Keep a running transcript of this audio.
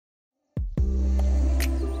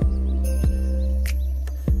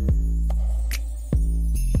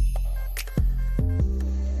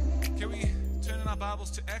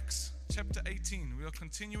Acts chapter 18. We are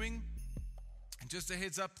continuing. And just a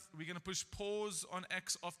heads up, we're going to push pause on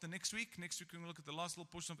Acts after next week. Next week, we're going to look at the last little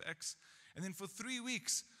portion of Acts. And then for 3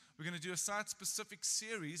 weeks, we're going to do a site-specific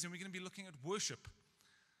series, and we're going to be looking at worship.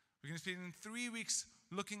 We're going to spend 3 weeks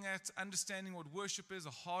looking at understanding what worship is,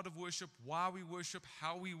 the heart of worship, why we worship,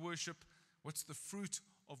 how we worship, what's the fruit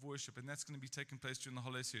of worship. And that's going to be taking place during the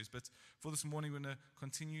holiday series. But for this morning, we're going to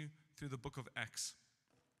continue through the book of Acts.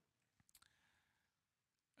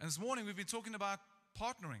 And this morning, we've been talking about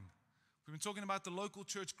partnering. We've been talking about the local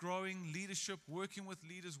church growing, leadership, working with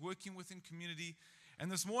leaders, working within community.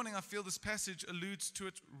 And this morning, I feel this passage alludes to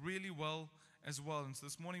it really well as well. And so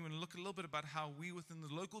this morning, we're going to look a little bit about how we within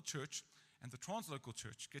the local church and the translocal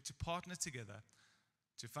church get to partner together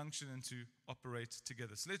to function and to operate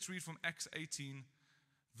together. So let's read from Acts 18,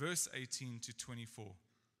 verse 18 to 24. All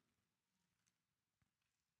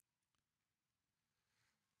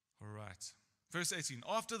right. Verse 18,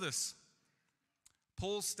 after this,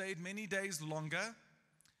 Paul stayed many days longer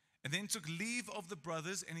and then took leave of the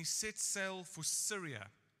brothers, and he set sail for Syria.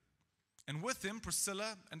 And with him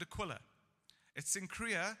Priscilla and Aquila. At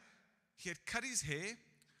Cenchrea, he had cut his hair,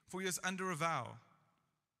 for he was under a vow.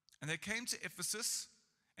 And they came to Ephesus,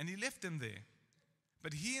 and he left them there.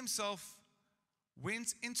 But he himself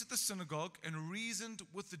went into the synagogue and reasoned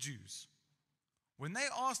with the Jews. When they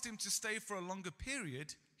asked him to stay for a longer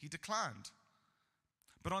period, he declined.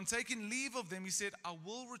 But on taking leave of them, he said, I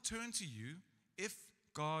will return to you if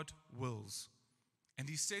God wills. And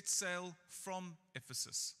he set sail from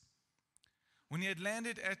Ephesus. When he had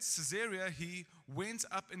landed at Caesarea, he went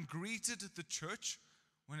up and greeted the church.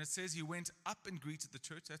 When it says he went up and greeted the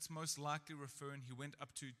church, that's most likely referring he went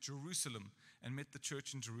up to Jerusalem and met the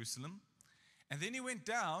church in Jerusalem. And then he went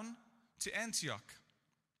down to Antioch.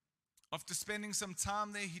 After spending some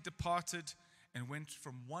time there, he departed and went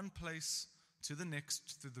from one place to the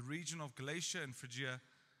next, through the region of Galatia and Phrygia,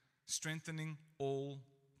 strengthening all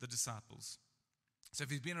the disciples. So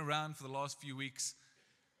if you've been around for the last few weeks,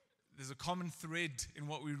 there's a common thread in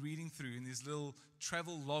what we're reading through in these little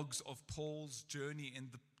travel logs of Paul's journey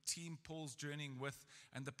and the team Paul's journeying with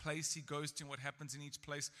and the place he goes to and what happens in each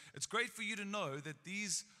place. It's great for you to know that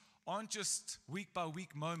these aren't just week by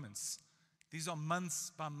week moments. These are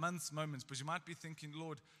months by months moments. But you might be thinking,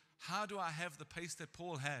 Lord, how do I have the pace that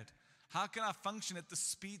Paul had? How can I function at the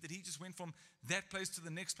speed that he just went from that place to the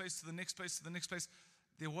next place, to the next place, to the next place?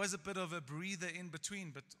 There was a bit of a breather in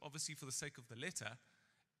between, but obviously for the sake of the letter,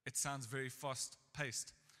 it sounds very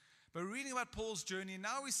fast-paced. But we're reading about Paul's journey, and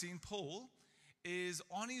now we're seeing Paul is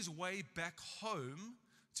on his way back home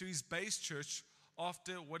to his base church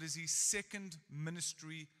after what is his second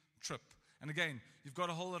ministry trip. And again, you've got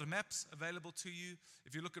a whole lot of maps available to you.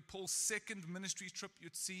 If you look at Paul's second ministry trip,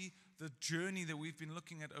 you'd see the journey that we've been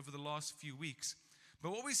looking at over the last few weeks.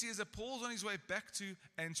 But what we see is that Paul's on his way back to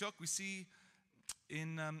Antioch. We see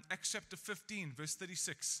in Acts chapter 15, verse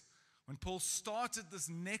 36, when Paul started this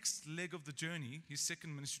next leg of the journey, his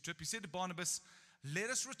second ministry trip, he said to Barnabas, let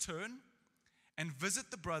us return and visit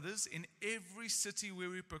the brothers in every city where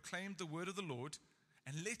we proclaimed the word of the Lord,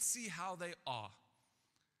 and let's see how they are.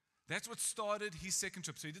 That's what started his second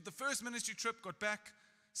trip. So he did the first ministry trip, got back,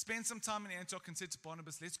 spent some time in Antioch, and said to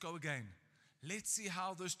Barnabas, let's go again. Let's see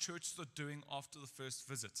how those churches are doing after the first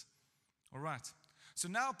visit. All right. So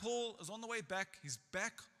now Paul is on the way back. He's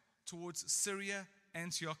back towards Syria,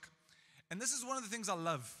 Antioch. And this is one of the things I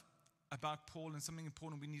love about Paul and something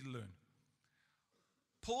important we need to learn.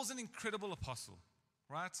 Paul's an incredible apostle,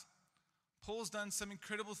 right? Paul's done some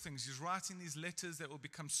incredible things. He's writing these letters that will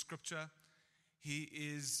become scripture. He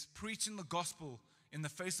is preaching the gospel in the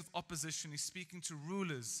face of opposition. He's speaking to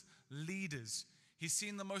rulers, leaders. He's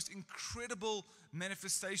seen the most incredible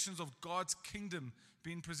manifestations of God's kingdom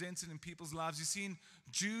being presented in people's lives. He's seen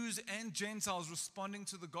Jews and Gentiles responding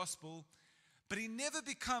to the gospel, but he never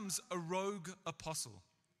becomes a rogue apostle.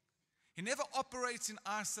 He never operates in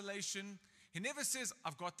isolation. He never says,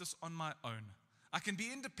 I've got this on my own. I can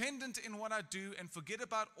be independent in what I do and forget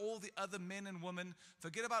about all the other men and women,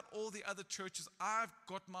 forget about all the other churches. I've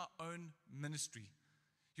got my own ministry.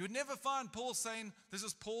 You would never find Paul saying, this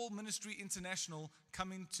is Paul Ministry International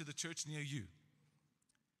coming to the church near you.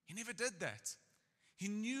 He never did that. He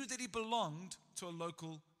knew that he belonged to a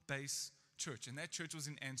local base church, and that church was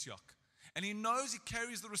in Antioch. And he knows he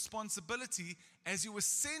carries the responsibility as he was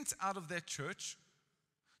sent out of that church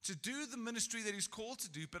to do the ministry that he's called to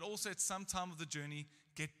do, but also at some time of the journey,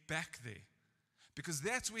 get back there. Because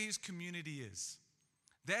that's where his community is.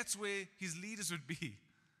 That's where his leaders would be.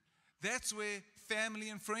 That's where family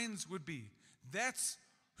and friends would be. That's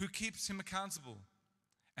who keeps him accountable.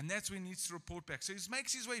 And that's where he needs to report back. So he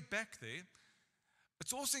makes his way back there.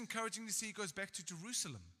 It's also encouraging to see he goes back to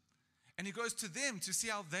Jerusalem. And he goes to them to see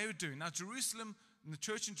how they were doing. Now, Jerusalem, and the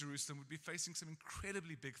church in Jerusalem would be facing some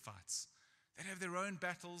incredibly big fights. They'd have their own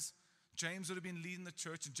battles. James would have been leading the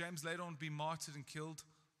church, and James later on would be martyred and killed.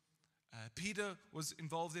 Peter was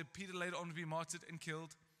involved there. Peter later on would be martyred and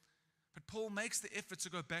killed. But Paul makes the effort to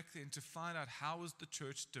go back there and to find out how is the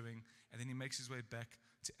church doing, and then he makes his way back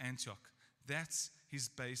to Antioch. That's his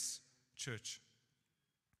base church.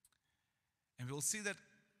 And we'll see that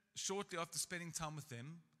shortly after spending time with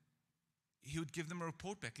them, he would give them a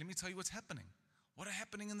report back. Let me tell you what's happening. What's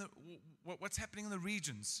happening in the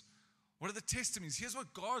regions? What are the testimonies? Here's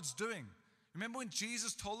what God's doing. Remember when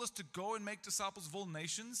Jesus told us to go and make disciples of all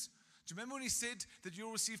nations? Do you remember when he said that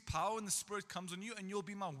you'll receive power when the Spirit comes on you and you'll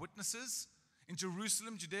be my witnesses in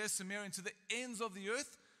Jerusalem, Judea, Samaria, and to the ends of the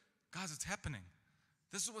earth? Guys, it's happening.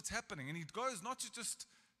 This is what's happening. And he goes not to just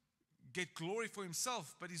get glory for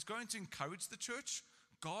himself, but he's going to encourage the church.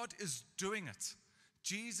 God is doing it.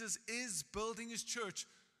 Jesus is building his church.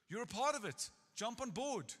 You're a part of it. Jump on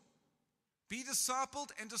board. Be discipled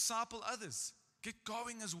and disciple others. Get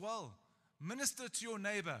going as well. Minister to your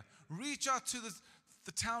neighbor. Reach out to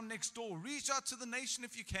the town next door. Reach out to the nation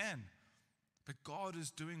if you can. But God is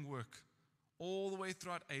doing work all the way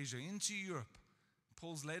throughout Asia, into Europe.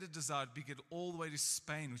 Paul's later desire to get all the way to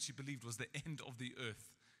Spain, which he believed was the end of the earth.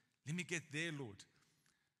 Let me get there, Lord.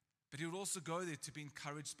 But he would also go there to be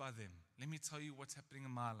encouraged by them. Let me tell you what's happening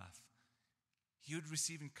in my life. He would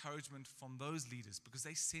receive encouragement from those leaders because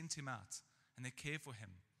they sent him out and they care for him.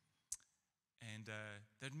 And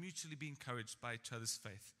they'd mutually be encouraged by each other's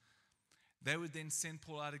faith. They would then send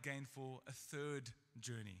Paul out again for a third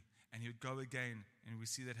journey. And he would go again, and we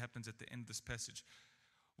see that happens at the end of this passage.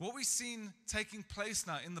 What we've seen taking place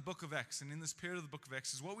now in the book of Acts and in this period of the book of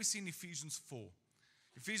Acts is what we see in Ephesians 4.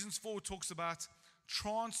 Ephesians 4 talks about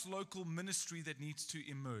translocal ministry that needs to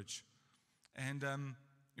emerge. And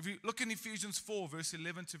if you look in Ephesians 4, verse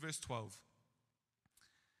 11 to verse 12,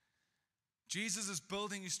 Jesus is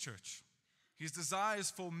building his church. His desire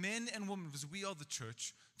is for men and women, because we are the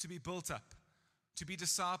church, to be built up, to be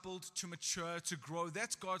discipled, to mature, to grow.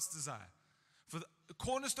 That's God's desire. For the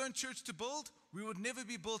Cornerstone church to build, we would never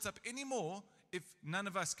be built up anymore if none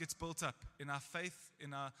of us gets built up in our faith,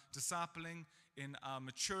 in our discipling, in our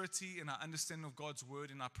maturity, in our understanding of God's word,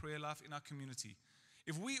 in our prayer life, in our community.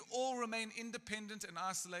 If we all remain independent and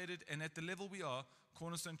isolated and at the level we are,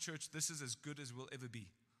 Cornerstone Church, this is as good as we'll ever be.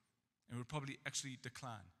 And we'll probably actually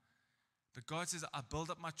decline. But God says, I build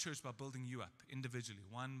up my church by building you up individually,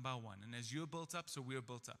 one by one. And as you're built up, so we're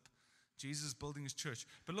built up. Jesus is building his church.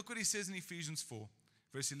 But look what he says in Ephesians 4,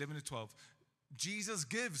 verse 11 to 12. Jesus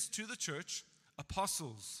gives to the church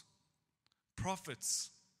apostles,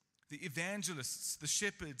 prophets, the evangelists, the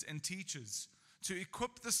shepherds and teachers to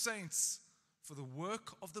equip the saints for the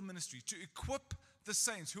work of the ministry. To equip the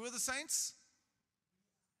saints. Who are the saints?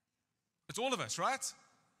 It's all of us, right?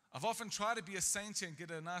 I've often tried to be a saint here and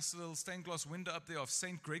get a nice little stained glass window up there of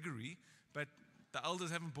Saint Gregory, but the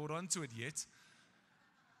elders haven't bought onto it yet.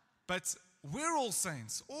 But we're all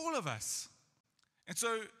saints, all of us. And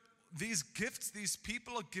so these gifts, these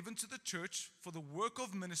people are given to the church for the work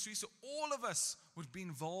of ministry. So all of us would be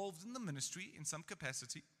involved in the ministry in some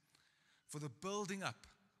capacity for the building up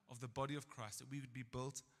of the body of Christ, that we would be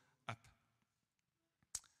built up.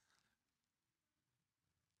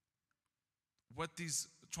 What these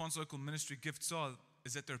translocal ministry gifts are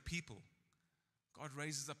is that they're people. God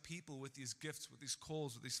raises up people with these gifts, with these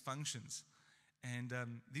calls, with these functions. And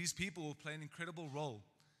these people will play an incredible role.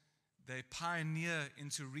 They pioneer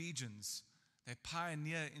into regions. They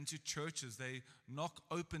pioneer into churches. They knock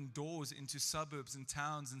open doors into suburbs and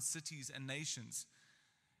towns and cities and nations.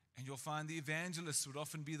 And you'll find the evangelists would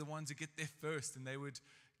often be the ones that get there first, and they would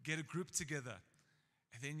get a group together.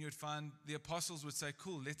 And then you'd find the apostles would say,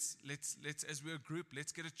 cool, let's as we're a group,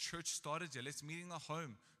 let's get a church started here. Let's meet in a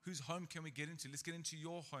home. Whose home can we get into? Let's get into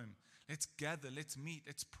your home. Let's gather, let's meet,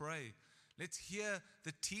 let's pray. Let's hear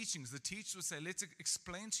the teachings. The teachers would say, let's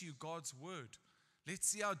explain to you God's word. Let's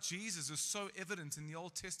see how Jesus is so evident in the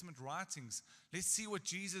Old Testament writings. Let's see what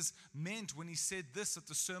Jesus meant when he said this at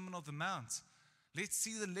the Sermon on the Mount. Let's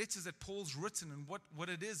see the letters that Paul's written and what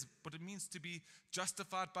it is, what it means to be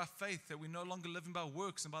justified by faith, that we're no longer living by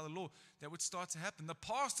works and by the law. That would start to happen. The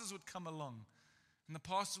pastors would come along, and the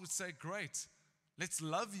pastors would say, great, let's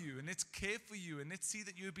love you and let's care for you and let's see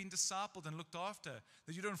that you've been discipled and looked after,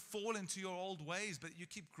 that you don't fall into your old ways, but you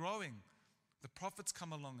keep growing. The prophets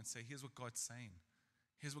come along and say, here's what God's saying.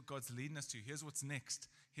 Here's what God's leading us to. Here's what's next.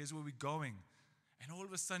 Here's where we're going. And all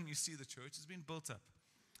of a sudden you see the church has been built up.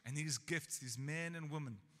 And these gifts, these men and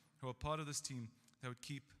women who are part of this team, they would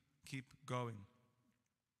keep going.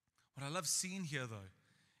 What I love seeing here, though,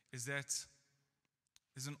 is that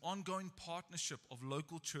there's an ongoing partnership of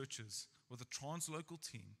local churches with a translocal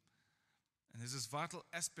team. And there's this vital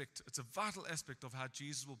aspect, it's a vital aspect of how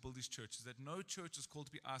Jesus will build his church, is that no church is called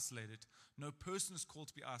to be isolated. No person is called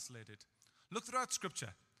to be isolated. Look throughout Scripture.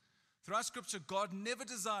 Throughout Scripture, God never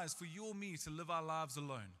desires for you or me to live our lives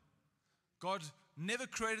alone. God never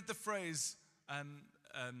created the phrase,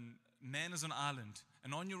 man is an island,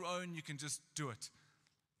 and on your own you can just do it.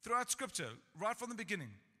 Throughout Scripture, right from the beginning,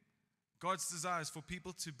 God's desire is for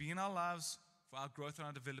people to be in our lives for our growth and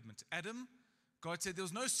our development. Adam, God said there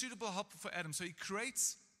was no suitable helper for Adam, so he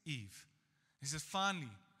creates Eve. He says, finally,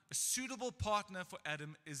 a suitable partner for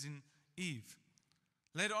Adam is in Eve.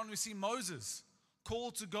 Later on, we see Moses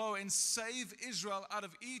called to go and save Israel out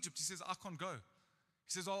of Egypt. He says, I can't go. He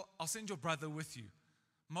says, I'll send your brother with you.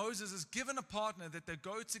 Moses is given a partner that they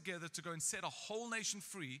go together to go and set a whole nation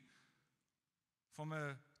free from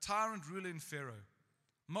a tyrant ruler in Pharaoh.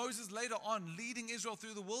 Moses later on, leading Israel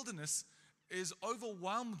through the wilderness, is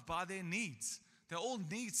overwhelmed by their needs. They all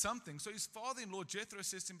need something. So his father-in-law, Jethro,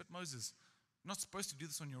 says to him, but Moses, you're not supposed to do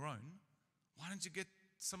this on your own. Why don't you get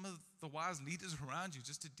some of the wise leaders around you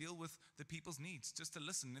just to deal with the people's needs, just to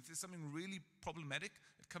listen? If there's something really problematic,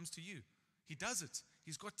 it comes to you. He does it.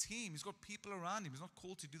 He's got team. He's got people around him. He's not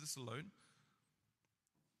called to do this alone.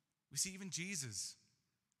 We see even Jesus.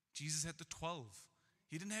 Jesus had the 12.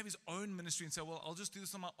 He didn't have his own ministry and say, well, I'll just do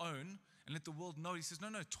this on my own and let the world know. He says, no,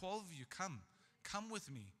 12 of you, come. Come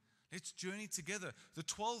with me. Let's journey together. The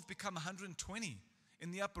 12 become 120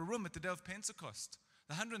 in the upper room at the day of Pentecost.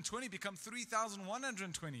 The 120 become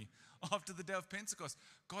 3,120 after the day of Pentecost.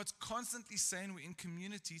 God's constantly saying we're in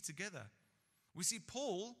community together. We see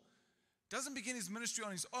Paul doesn't begin his ministry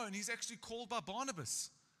on his own. He's actually called by Barnabas.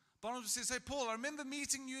 Barnabas says, hey, Paul, I remember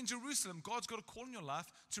meeting you in Jerusalem. God's got a call in your life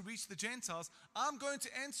to reach the Gentiles. I'm going to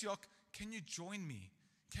Antioch. Can you join me?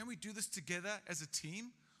 Can we do this together as a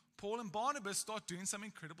team? Paul and Barnabas start doing some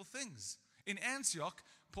incredible things. In Antioch,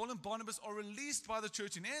 Paul and Barnabas are released by the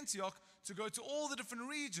church in Antioch to go to all the different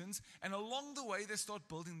regions, and along the way, they start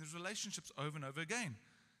building these relationships over and over again.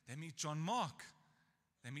 They meet John Mark.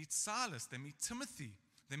 They meet Silas. They meet Timothy.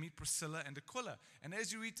 They meet Priscilla and Aquila. And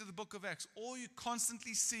as you read through the book of Acts, all you're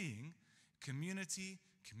constantly seeing, community,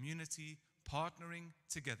 partnering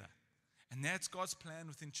together. And that's God's plan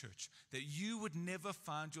within church, that you would never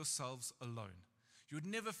find yourselves alone. You would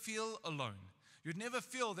never feel alone. You'd never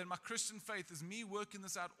feel that my Christian faith is me working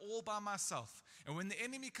this out all by myself. And when the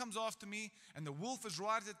enemy comes after me and the wolf is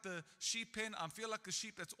right at the sheep pen, I feel like a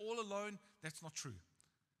sheep that's all alone. That's not true.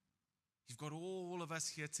 You've got all of us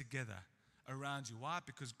here together around you. Why?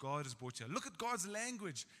 Because God has brought you. Look at God's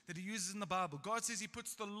language that he uses in the Bible. God says he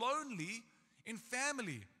puts the lonely in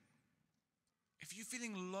family. If you're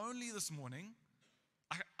feeling lonely this morning,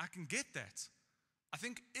 I can get that. I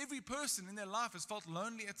think every person in their life has felt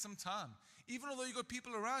lonely at some time, even although you've got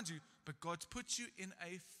people around you, but God's put you in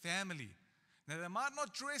a family. Now, they might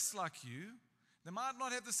not dress like you. They might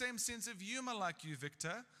not have the same sense of humor like you,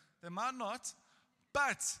 Victor. They might not,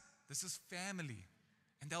 but this is family,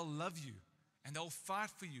 and they'll love you, and they'll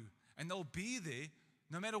fight for you, and they'll be there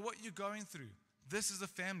no matter what you're going through. This is a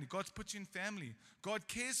family. God's put you in family. God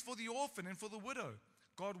cares for the orphan and for the widow.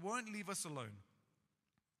 God won't leave us alone.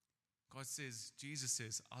 God says, Jesus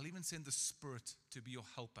says, I'll even send the Spirit to be your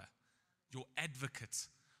helper, your advocate,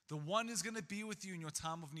 the one who's going to be with you in your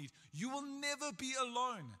time of need. You will never be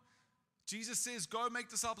alone. Jesus says, go make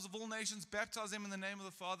disciples of all nations, baptize them in the name of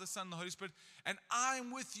the Father, Son, and the Holy Spirit, and I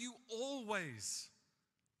am with you always.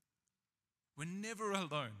 We're never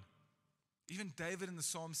alone. Even David in the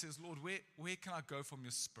Psalm says, Lord, where can I go from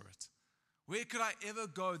your Spirit? Where could I ever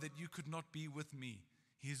go that you could not be with me?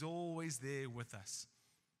 He's always there with us.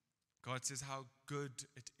 God says how good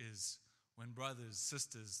it is when brothers,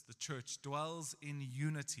 sisters, the church dwells in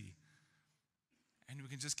unity. And we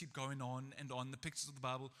can just keep going on and on. The pictures of the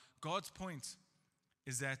Bible. God's point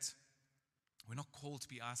is that we're not called to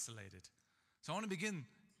be isolated. So I want to begin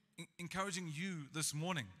encouraging you this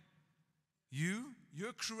morning.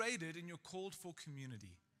 You're created and you're called for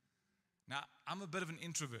community. Now, I'm a bit of an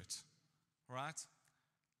introvert, right?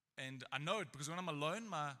 And I know it because when I'm alone,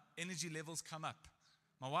 my energy levels come up.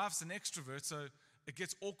 My wife's an extrovert, so it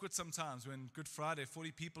gets awkward sometimes when Good Friday,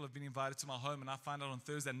 40 people have been invited to my home and I find out on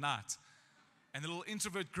Thursday night. And the little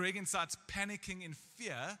introvert Greg inside's panicking in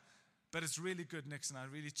fear, but it's really good, Nixon. I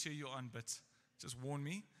really cheer you on, but just warn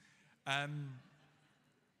me. But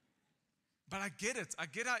I get it. I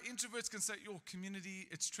get how introverts can say, your community,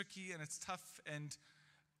 it's tricky and it's tough. And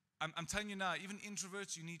I'm telling you now, even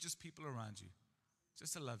introverts, you need just people around you.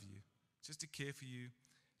 Just to love you, just to care for you,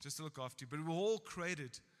 just to look after you. But we're all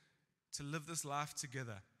created to live this life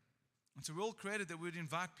together. And so we're all created that we would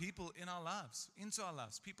invite people in our lives, into our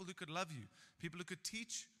lives, people who could love you, people who could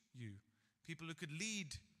teach you, people who could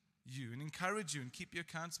lead you and encourage you and keep you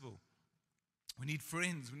accountable. We need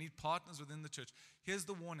friends, we need partners within the church. Here's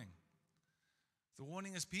the warning. The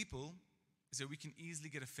warning as people is that we can easily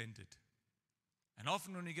get offended. And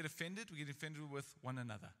often when we get offended with one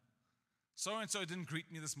another. So-and-so didn't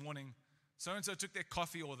greet me this morning. So-and-so took their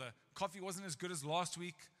coffee, or the coffee wasn't as good as last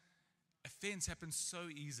week. Offense happens so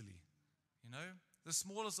easily. You know, the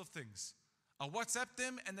smallest of things. I WhatsApped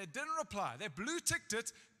them and they didn't reply. They blue-ticked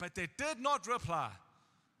it, but they did not reply.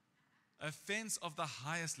 Offense of the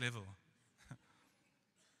highest level.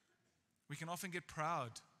 We can often get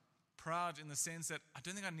proud in the sense that I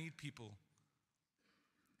don't think I need people.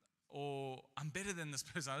 Or I'm better than this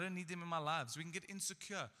person. I don't need them in my lives. We can get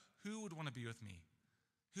insecure. Who would want to be with me?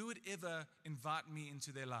 Who would ever invite me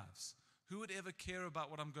into their lives? Who would ever care about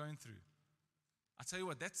what I'm going through? I tell you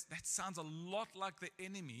what, that sounds a lot like the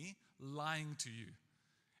enemy lying to you.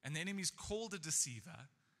 And the enemy's called a deceiver,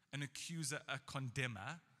 an accuser, a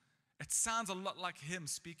condemner. It sounds a lot like him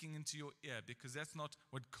speaking into your ear, because that's not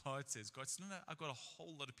what God says. God says, no, I've got a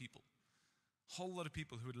whole lot of people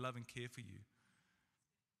who would love and care for you.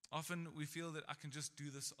 Often we feel that I can just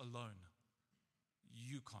do this alone.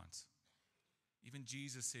 You can't. Even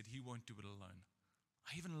Jesus said he won't do it alone.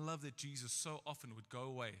 I even love that Jesus so often would go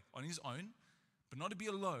away on his own, but not to be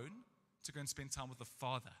alone, to go and spend time with the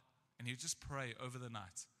Father. And he would just pray over the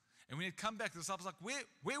night. And when he'd come back, the disciples were like,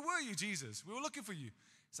 where were you, Jesus? We were looking for you.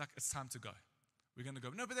 It's like, it's time to go. We're going to go.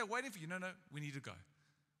 No, but they're waiting for you. No, we need to go.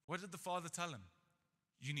 What did the Father tell him?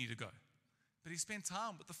 You need to go. But he spent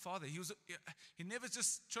time with the Father. He never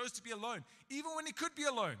just chose to be alone. Even when he could be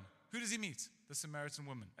alone, who does he meet? The Samaritan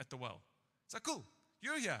woman at the well. It's like, cool,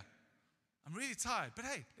 you're here. I'm really tired, but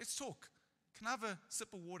hey, let's talk. Can I have a sip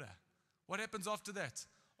of water? What happens after that?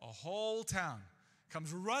 A whole town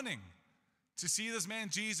comes running to see this man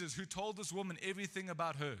Jesus, who told this woman everything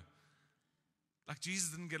about her. Like, Jesus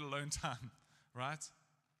didn't get alone time, right?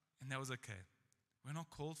 And that was okay. We're not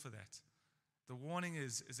called for that. The warning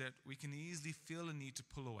is that we can easily feel a need to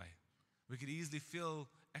pull away. We could easily feel,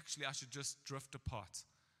 actually, I should just drift apart.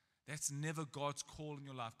 That's never God's call in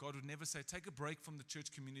your life. God would never say, take a break from the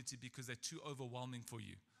church community because they're too overwhelming for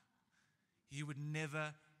you. He would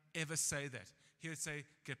never, ever say that. He would say,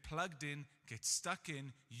 get plugged in, get stuck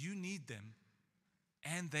in. You need them,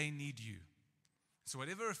 and they need you. So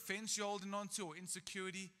whatever offense you're holding on to or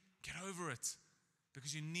insecurity, get over it,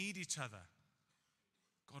 because you need each other.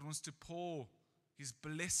 God wants to pour his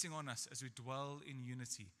blessing on us as we dwell in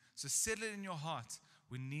unity. So settle it in your heart.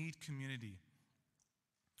 We need community.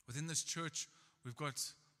 Within this church, we've got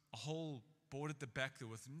a whole board at the back there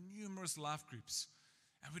with numerous life groups.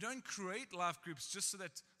 And we don't create life groups just so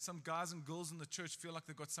that some guys and girls in the church feel like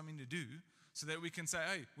they've got something to do, so that we can say,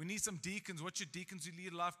 hey, we need some deacons. What's your deacons who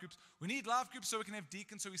lead life groups? We need life groups so we can have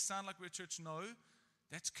deacons so we sound like we're a church. No,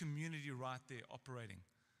 that's community right there operating.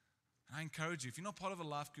 And I encourage you, if you're not part of a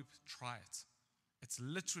life group, try it. It's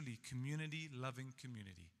literally community, loving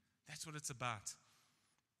community. That's what it's about.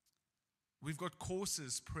 We've got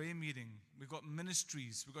courses, prayer meeting, we've got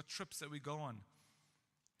ministries, we've got trips that we go on.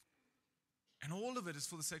 And all of it is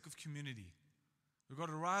for the sake of community. We've got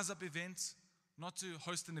a Rise Up event, not to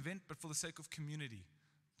host an event, but for the sake of community.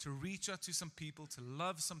 To reach out to some people, to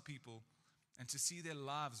love some people, and to see their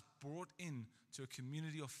lives brought in to a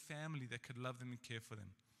community or family that could love them and care for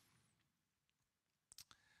them.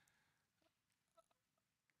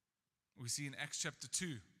 We see in Acts chapter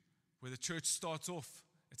 2, where the church starts off,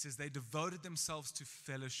 it says they devoted themselves to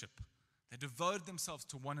fellowship. They devoted themselves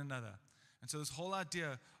to one another. And so this whole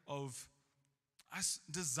idea of us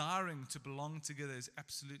desiring to belong together is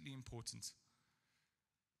absolutely important.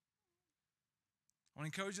 I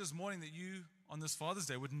want to encourage you this morning that you, on this Father's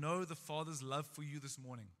Day, would know the Father's love for you this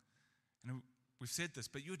morning. And we've said this,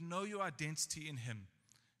 but you would know your identity in him.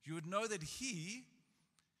 You would know that he's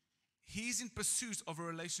in pursuit of a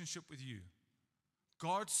relationship with you.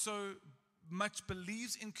 God so much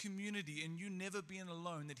believes in community and you never being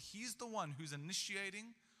alone, that he's the one who's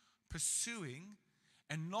initiating, pursuing,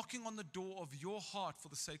 and knocking on the door of your heart for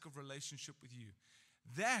the sake of relationship with you.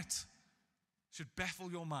 That should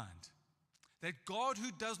baffle your mind. That God,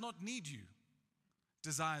 who does not need you,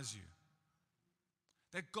 desires you.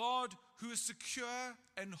 That God, who is secure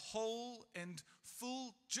and whole and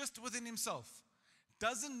full just within himself,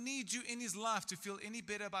 doesn't need you in his life to feel any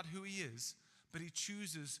better about who he is, but he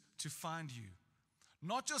chooses to find you.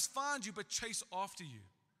 Not just find you, but chase after you.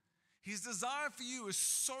 His desire for you is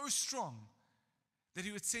so strong that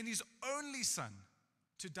he would send his only son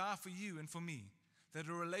to die for you and for me, that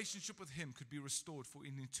a relationship with Him could be restored for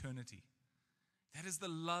an eternity. That is the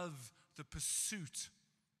love, the pursuit,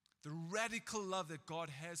 the radical love that God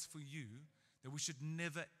has for you that we should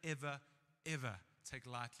never, ever, ever take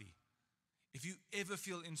lightly. If you ever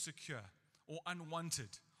feel insecure or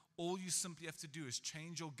unwanted, all you simply have to do is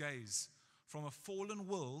change your gaze from a fallen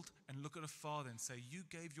world and look at a Father and say, you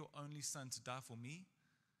gave your only Son to die for me,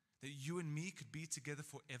 that you and me could be together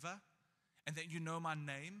forever, and that you know my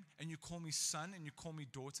name, and you call me son, and you call me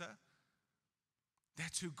daughter.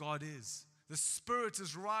 That's who God is. The Spirit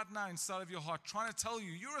is right now inside of your heart trying to tell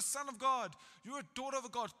you, you're a son of God, you're a daughter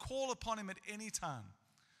of God. Call upon Him at any time.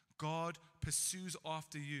 God pursues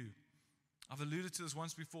after you. I've alluded to this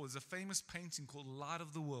once before. There's a famous painting called Light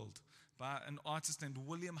of the World by an artist named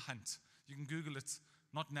William Hunt. You can Google it,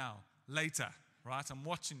 not now, later, right? I'm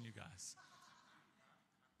watching you guys.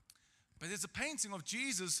 But there's a painting of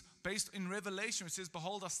Jesus based in Revelation which says,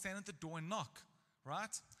 behold, I stand at the door and knock,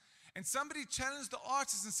 right? And somebody challenged the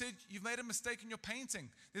artist and said, you've made a mistake in your painting.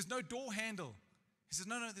 There's no door handle. He says,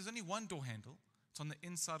 no, there's only one door handle. It's on the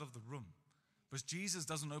inside of the room. Because Jesus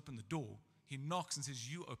doesn't open the door. He knocks and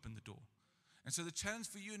says, you open the door. And so the challenge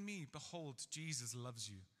for you and me, behold, Jesus loves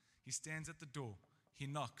you. He stands at the door. He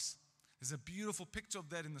knocks. There's a beautiful picture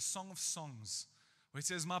of that in the Song of Songs, where it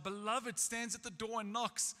says, my beloved stands at the door and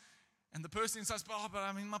knocks. And the person inside says, but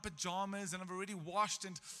I'm in my pajamas and I've already washed,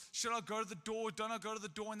 and should I go to the door? Don't I go to the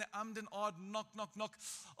door? And they and ahhed, knock, knock, knock.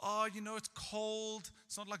 Oh, it's cold.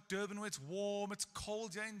 It's not like Durban where it's warm. It's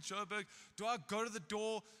cold here in Joburg. Do I go to the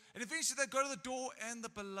door? And eventually they go to the door and the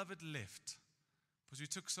beloved left. Because we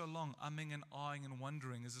took so long umming and ahhing and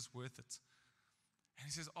wondering, is this worth it? And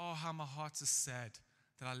he says, oh, how my heart is sad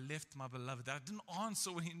that I left my beloved, that I didn't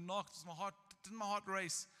answer when he knocked. Didn't my heart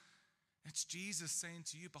race? It's Jesus saying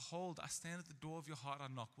to you, behold, I stand at the door of your heart,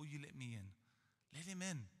 I knock. Will you let me in? Let Him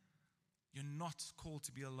in. You're not called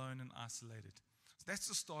to be alone and isolated. So that's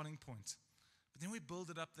the starting point. But then we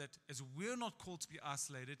build it up that as we're not called to be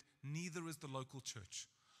isolated, neither is the local church.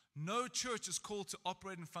 No church is called to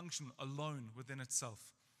operate and function alone within itself.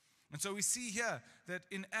 And so we see here that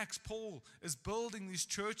in Acts, Paul is building these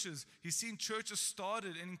churches. He's seen churches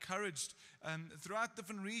started and encouraged throughout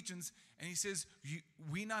different regions. And he says,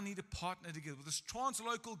 we now need to partner together with this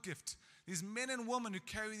translocal gift. These men and women who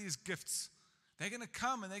carry these gifts, they're going to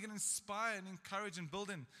come and they're going to inspire and encourage and build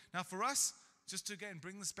in. Now for us, just to again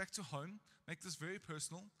bring this back to home, make this very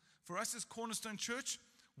personal. For us as Cornerstone Church,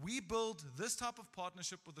 we build this type of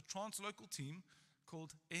partnership with a translocal team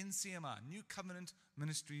called NCMI, New Covenant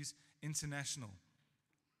Ministries International.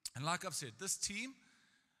 And like I've said, this team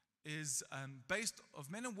is based of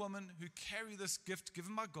men and women who carry this gift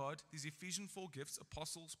given by God, these Ephesians 4 gifts,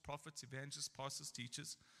 apostles, prophets, evangelists, pastors,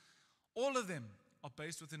 teachers. All of them are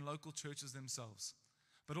based within local churches themselves.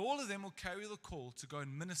 But all of them will carry the call to go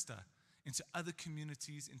and minister into other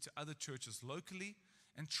communities, into other churches locally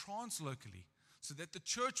and translocally, so that the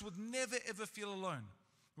church would never ever feel alone.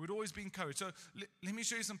 We'd always be encouraged. So let me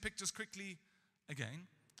show you some pictures quickly again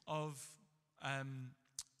of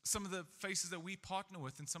some of the faces that we partner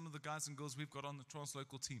with and some of the guys and girls we've got on the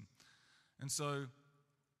translocal team. And so,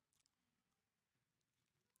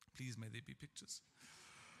 please may there be pictures.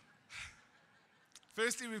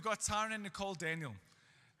 Firstly, we've got Tyron and Nicole Daniel.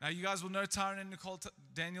 Now, you guys will know Tyron and Nicole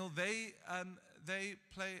Daniel. They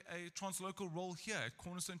play a translocal role here at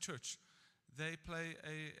Cornerstone Church. They play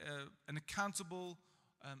an accountable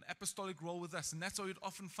apostolic role with us. And that's what we'd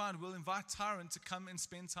often find. We'll invite Tyron to come and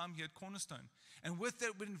spend time here at Cornerstone. And with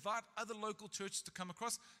that, we'd invite other local churches to come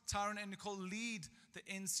across. Tyron and Nicole lead the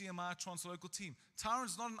NCMI translocal team.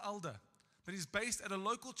 Tyron's not an elder, but he's based at a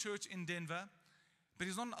local church in Denver. But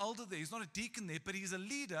he's not an elder there. He's not a deacon there, but he's a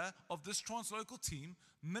leader of this translocal team,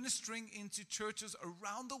 ministering into churches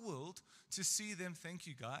around the world to see them, thank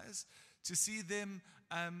you guys, to see them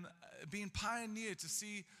being pioneered, to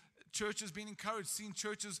see churches being encouraged, seeing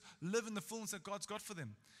churches live in the fullness that God's got for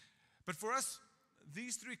them. But for us,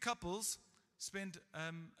 these three couples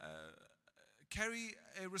carry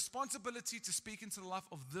a responsibility to speak into the life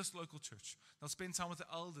of this local church. They'll spend time with the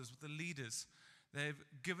elders, with the leaders. They've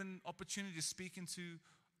given opportunity to speak into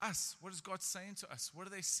us. What is God saying to us? What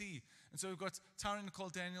do they see? And so we've got Tyron and Nicole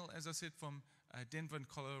Daniel, as I said, from Denver and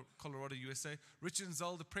Colorado, USA. Richard and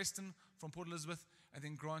Zelda Preston from Port Elizabeth. And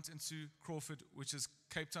then Grant into Crawford, which is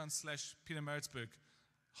Cape Town / Peter Maritzburg.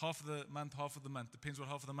 Half of the month. Depends what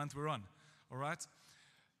half of the month we're on. All right?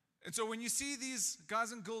 And so when you see these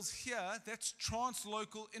guys and girls here, that's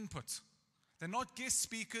translocal input. They're not guest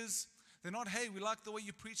speakers. They're not, hey, we like the way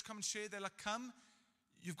you preach, come and share. They're like, come.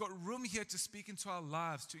 You've got room here to speak into our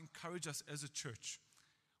lives, to encourage us as a church.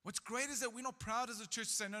 What's great is that we're not proud as a church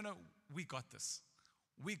to say, no, we got this.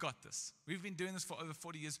 We got this. We've been doing this for over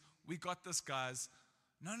 40 years. We got this, guys.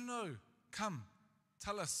 No. Come.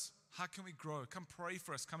 Tell us. How can we grow? Come pray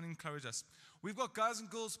for us. Come and encourage us. We've got guys and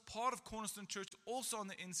girls, part of Cornerstone Church, also on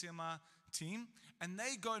the NCMI team, and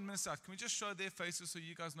they go and minister out. Can we just show their faces so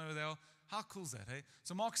you guys know who they are? How cool is that, hey?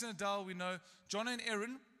 So Marcus and Adele, we know. John and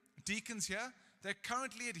Erin, deacons here, they're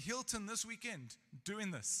currently at Hilton this weekend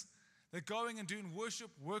doing this. They're going and doing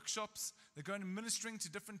worship workshops. They're going and ministering to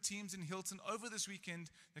different teams in Hilton over this weekend.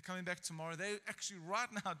 They're coming back tomorrow. They're actually right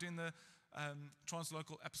now doing the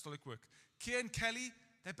translocal apostolic work. Kia and Kelly,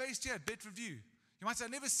 they're based here at Bedford View. You might say, I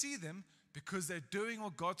never see them because they're doing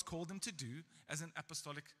what God's called them to do as an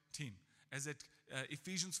apostolic team, as that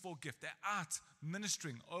Ephesians 4 gift. They're out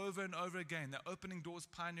ministering over and over again. They're opening doors,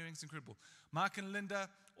 pioneering. It's incredible. Mark and Linda,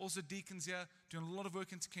 also deacons here, doing a lot of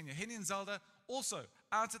work into Kenya. Henny and Zelda, also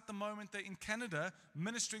out at the moment. They're in Canada,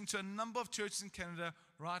 ministering to a number of churches in Canada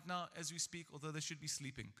right now as we speak, although they should be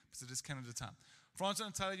sleeping because it is Canada time. Francis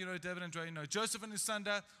and Tyler, you know, David and Dre, you know. Joseph and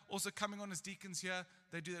Usanda, also coming on as deacons here.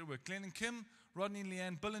 They do that work. Glenn and Kim, Rodney and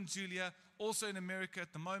Leanne, Bill and Julia, also in America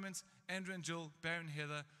at the moment. Andrew and Jill, Barry and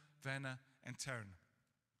Heather, Vanna and Taryn.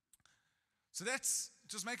 So that's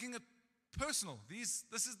just making it personal. This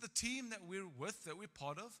is the team that we're with, that we're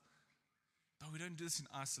part of. But we don't do this in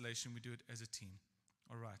isolation. We do it as a team.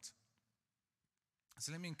 All right.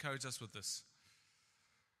 So let me encourage us with this.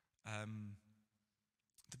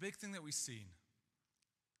 The big thing that we've seen,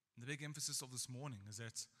 the big emphasis of this morning is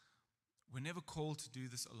that we're never called to do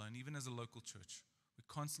this alone, even as a local church. We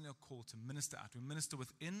constantly are called to minister out. We minister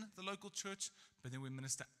within the local church, but then we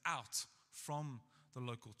minister out from the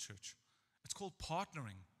local church. It's called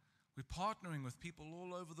partnering. We're partnering with people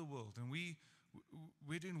all over the world, and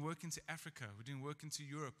we're doing work into Africa. We're doing work into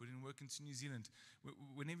Europe. We're doing work into New Zealand.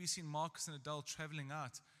 Whenever you see Marcus and Adele traveling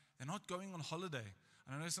out, they're not going on holiday.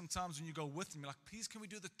 And I know sometimes when you go with them, you're like, please, can we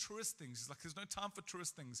do the tourist things? It's like, there's no time for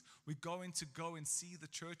tourist things. We're going to go and see the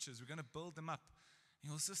churches. We're going to build them up. And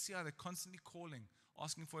you'll just see how they're constantly calling,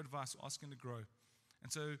 asking for advice, asking to grow.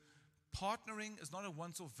 And so partnering is not a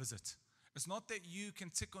once-off visit. It's not that you can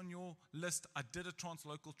tick on your list, I did a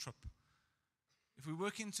translocal trip. If we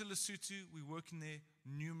work into Lesotho, we work in there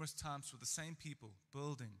numerous times with the same people,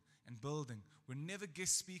 building and building. We're never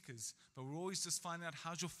guest speakers, but we're always just finding out,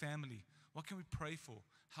 how's your family? What can we pray for?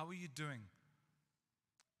 How are you doing?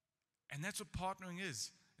 And that's what partnering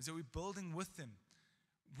is that we're building with them.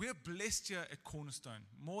 We're blessed here at Cornerstone,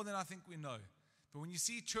 more than I think we know. But when you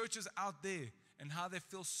see churches out there and how they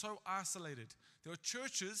feel so isolated, there are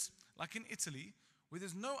churches, like in Italy, where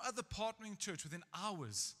there's no other partnering church within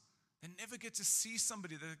hours. They never get to see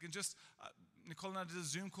somebody that can just, Nicole and I did a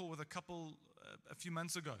Zoom call with a couple a few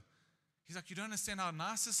months ago. He's like, you don't understand how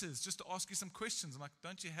nice this is, just to ask you some questions. I'm like,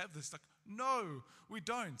 don't you have this? Like, no, we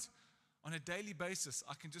don't. On a daily basis,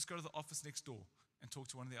 I can just go to the office next door and talk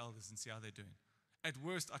to one of the elders and see how they're doing. At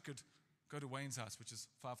worst, I could go to Wayne's house, which is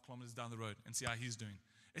 5 kilometers down the road, and see how he's doing.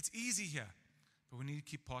 It's easy here, but we need to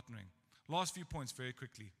keep partnering. Last few points very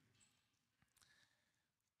quickly.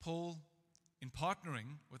 Paul, in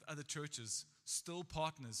partnering with other churches, still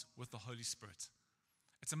partners with the Holy Spirit.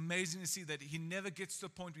 It's amazing to see that he never gets to the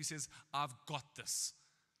point where he says, I've got this.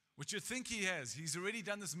 Which you think he has. He's already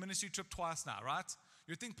done this ministry trip twice now, right?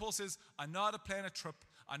 You think Paul says, I know how to plan a trip.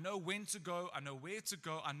 I know when to go. I know where to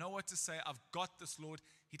go. I know what to say. I've got this, Lord.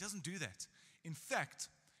 He doesn't do that. In fact,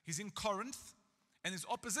 he's in Corinth, and there's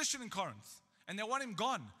opposition in Corinth, and they want him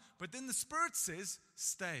gone. But then the Spirit says,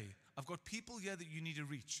 stay. I've got people here that you need to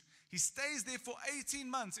reach. He stays there for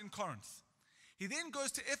 18 months in Corinth. He then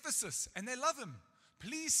goes to Ephesus, and they love him.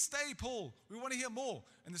 Please stay, Paul. We want to hear more.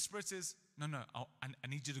 And the Spirit says, no, I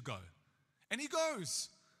need you to go. And he goes.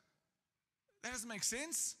 That doesn't make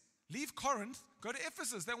sense. Leave Corinth, go to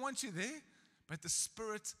Ephesus. They want you there. But the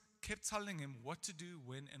Spirit kept telling him what to do,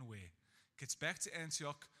 when, and where. Gets back to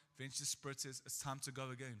Antioch. Eventually the Spirit says, it's time to go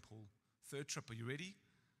again, Paul. 3rd trip. Are you ready?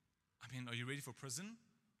 Are you ready for prison?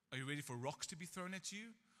 Are you ready for rocks to be thrown at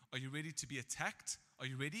you? Are you ready to be attacked? Are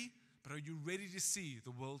you ready? But are you ready to see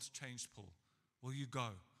the world change, Paul? Will you go?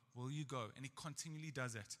 Will you go? And he continually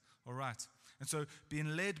does that. All right. And so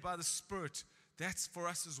being led by the Spirit, that's for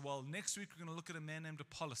us as well. Next week, we're going to look at a man named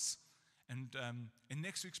Apollos. And in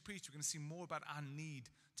next week's preach, we're going to see more about our need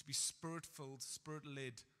to be Spirit-filled,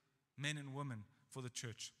 Spirit-led men and women for the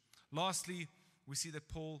church. Lastly, we see that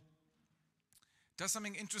Paul does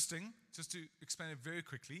something interesting, just to explain it very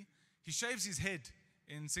quickly. He shaves his head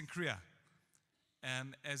in Cenchrea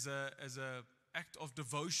as a act of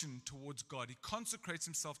devotion towards God. He consecrates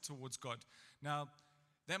himself towards God. Now,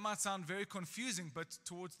 that might sound very confusing, but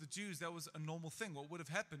towards the Jews, that was a normal thing. What would have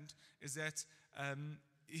happened is that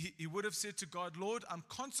he would have said to God, Lord, I'm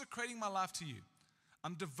consecrating my life to you.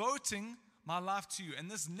 I'm devoting my life to you. And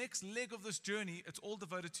this next leg of this journey, it's all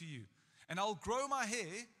devoted to you. And I'll grow my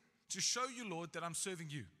hair to show you, Lord, that I'm serving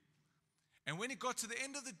you. And when he got to the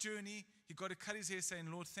end of the journey, he got to cut his hair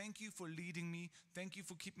saying, Lord, thank you for leading me. Thank you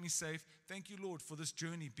for keeping me safe. Thank you, Lord, for this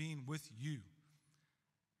journey being with you.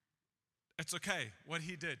 It's okay what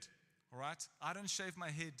he did, all right? I don't shave my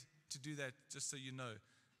head to do that, just so you know.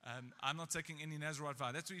 I'm not taking any Nazarite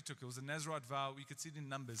vow. That's what he took. It was a Nazarite vow. We could see it in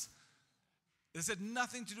Numbers. This had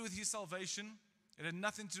nothing to do with his salvation. It had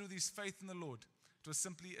nothing to do with his faith in the Lord. It was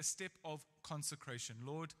simply a step of consecration.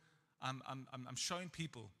 Lord, I'm showing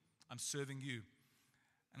people I'm serving you.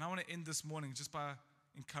 And I want to end this morning just by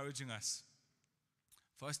encouraging us.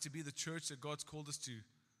 For us to be the church that God's called us to.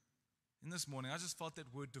 In this morning, I just felt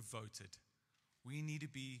that word devoted. We need to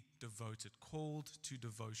be devoted, called to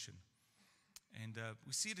devotion. And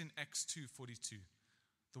we see it in Acts 2:42.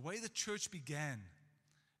 The way the church began,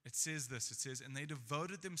 it says this. It says, and they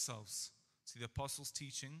devoted themselves to the apostles'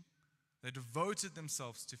 teaching. They devoted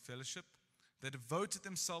themselves to fellowship. They devoted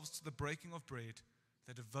themselves to the breaking of bread.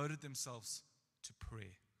 They devoted themselves to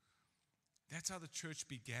prayer. That's how the church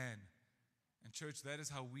began. And church, that is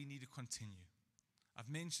how we need to continue. I've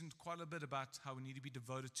mentioned quite a bit about how we need to be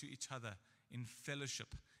devoted to each other in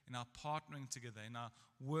fellowship, in our partnering together, in our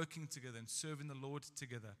working together, and serving the Lord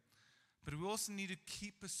together. But we also need to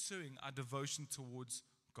keep pursuing our devotion towards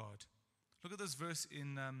God. Look at this verse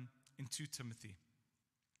in 2 Timothy.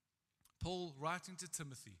 Paul, writing to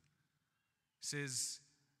Timothy, says,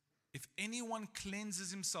 if anyone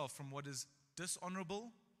cleanses himself from what is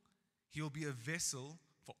dishonorable, he will be a vessel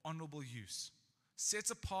for honorable use, set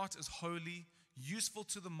apart as holy, useful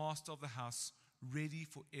to the master of the house, ready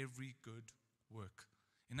for every good work.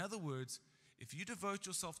 In other words, if you devote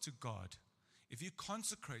yourself to God, if you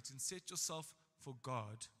consecrate and set yourself for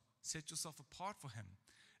God, set yourself apart for Him,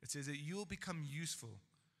 it says that you'll become useful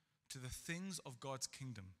to the things of God's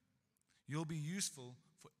kingdom. You'll be useful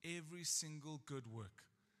for every single good work.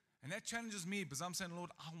 And that challenges me because I'm saying,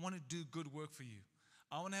 Lord, I want to do good work for you.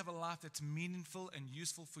 I want to have a life that's meaningful and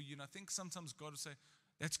useful for you. And I think sometimes God will say,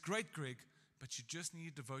 that's great, Greg, but you just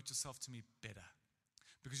need to devote yourself to me better.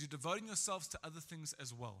 Because you're devoting yourselves to other things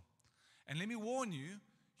as well. And let me warn you,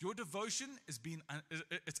 your devotion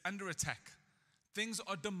it's under attack. Things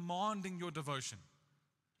are demanding your devotion.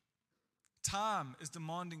 Time is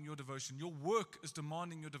demanding your devotion. Your work is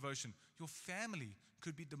demanding your devotion. Your family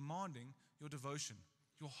could be demanding your devotion.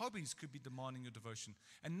 Your hobbies could be demanding your devotion.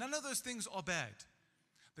 And none of those things are bad.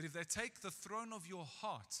 But if they take the throne of your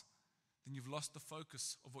heart, then you've lost the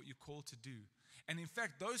focus of what you're called to do. And in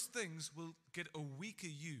fact, those things will get a weaker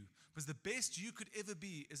you. Because the best you could ever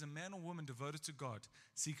be is a man or woman devoted to God.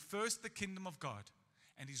 Seek first the kingdom of God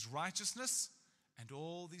and His righteousness, and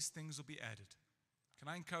all these things will be added. Can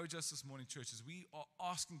I encourage us this morning, church, as we are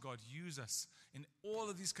asking God, use us in all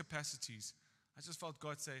of these capacities. I just felt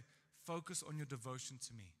God say, focus on your devotion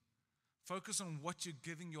to me. Focus on what you're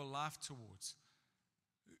giving your life towards.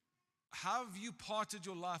 How have you parted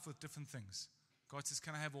your life with different things? God says,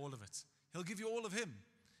 can I have all of it? He'll give you all of Him.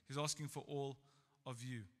 He's asking for all of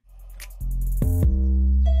you.